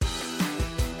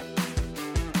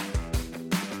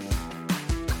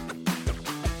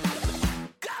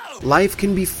Life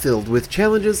can be filled with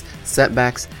challenges,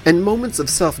 setbacks, and moments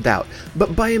of self-doubt,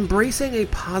 but by embracing a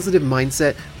positive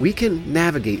mindset, we can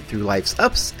navigate through life's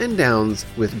ups and downs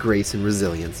with grace and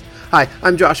resilience. Hi,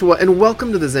 I'm Joshua, and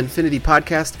welcome to the Zenfinity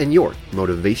Podcast and your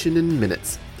Motivation in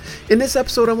Minutes. In this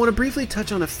episode, I want to briefly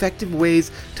touch on effective ways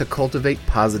to cultivate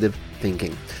positive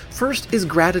thinking. First is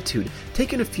gratitude.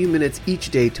 Taking a few minutes each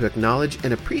day to acknowledge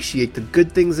and appreciate the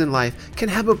good things in life can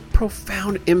have a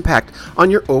profound impact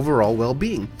on your overall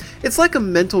well-being. It's like a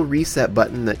mental reset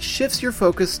button that shifts your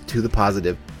focus to the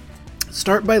positive.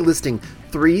 Start by listing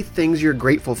 3 things you're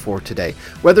grateful for today,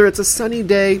 whether it's a sunny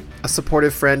day, a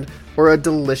supportive friend, or a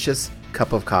delicious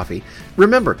cup of coffee.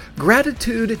 Remember,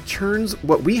 gratitude turns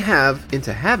what we have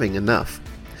into having enough.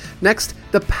 Next,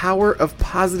 the power of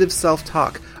positive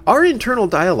self-talk. Our internal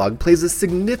dialogue plays a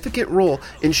significant role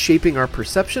in shaping our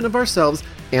perception of ourselves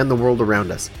and the world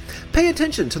around us. Pay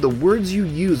attention to the words you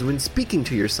use when speaking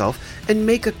to yourself and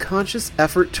make a conscious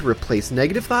effort to replace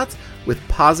negative thoughts with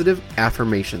positive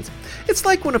affirmations. It's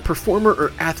like when a performer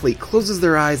or athlete closes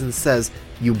their eyes and says,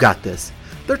 "You got this."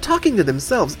 They're talking to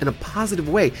themselves in a positive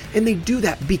way, and they do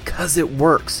that because it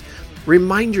works.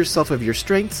 Remind yourself of your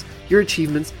strengths, your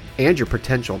achievements, and your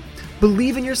potential.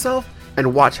 Believe in yourself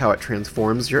and watch how it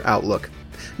transforms your outlook.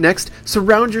 Next,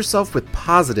 surround yourself with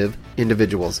positive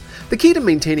individuals. The key to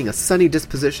maintaining a sunny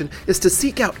disposition is to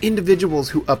seek out individuals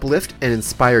who uplift and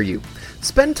inspire you.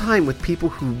 Spend time with people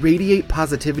who radiate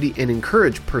positivity and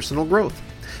encourage personal growth.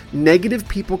 Negative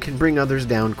people can bring others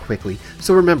down quickly,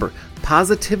 so remember,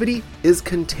 positivity is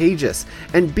contagious,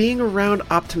 and being around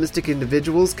optimistic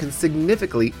individuals can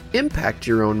significantly impact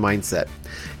your own mindset.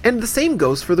 And the same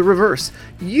goes for the reverse.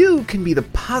 You can be the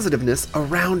positiveness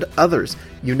around others.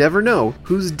 You never know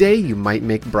whose day you might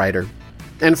make brighter.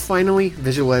 And finally,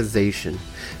 visualization.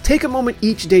 Take a moment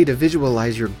each day to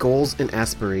visualize your goals and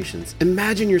aspirations.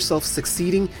 Imagine yourself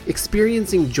succeeding,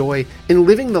 experiencing joy, and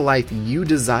living the life you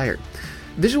desire.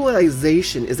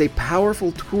 Visualization is a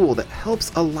powerful tool that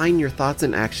helps align your thoughts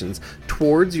and actions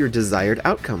towards your desired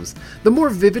outcomes. The more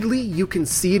vividly you can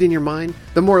see it in your mind,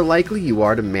 the more likely you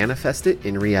are to manifest it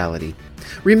in reality.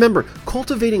 Remember,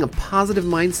 cultivating a positive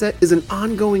mindset is an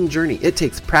ongoing journey. It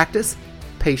takes practice,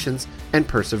 patience, and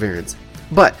perseverance.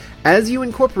 But as you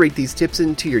incorporate these tips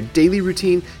into your daily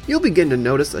routine, you'll begin to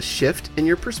notice a shift in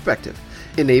your perspective,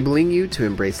 enabling you to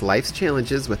embrace life's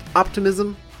challenges with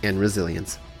optimism and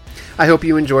resilience. I hope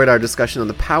you enjoyed our discussion on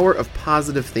the power of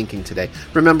positive thinking today.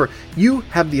 Remember, you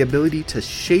have the ability to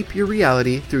shape your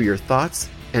reality through your thoughts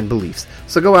and beliefs.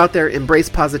 So go out there, embrace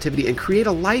positivity, and create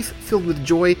a life filled with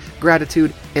joy,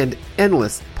 gratitude, and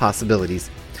endless possibilities.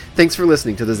 Thanks for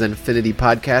listening to the Zenfinity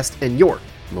Podcast and your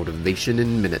Motivation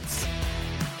in Minutes.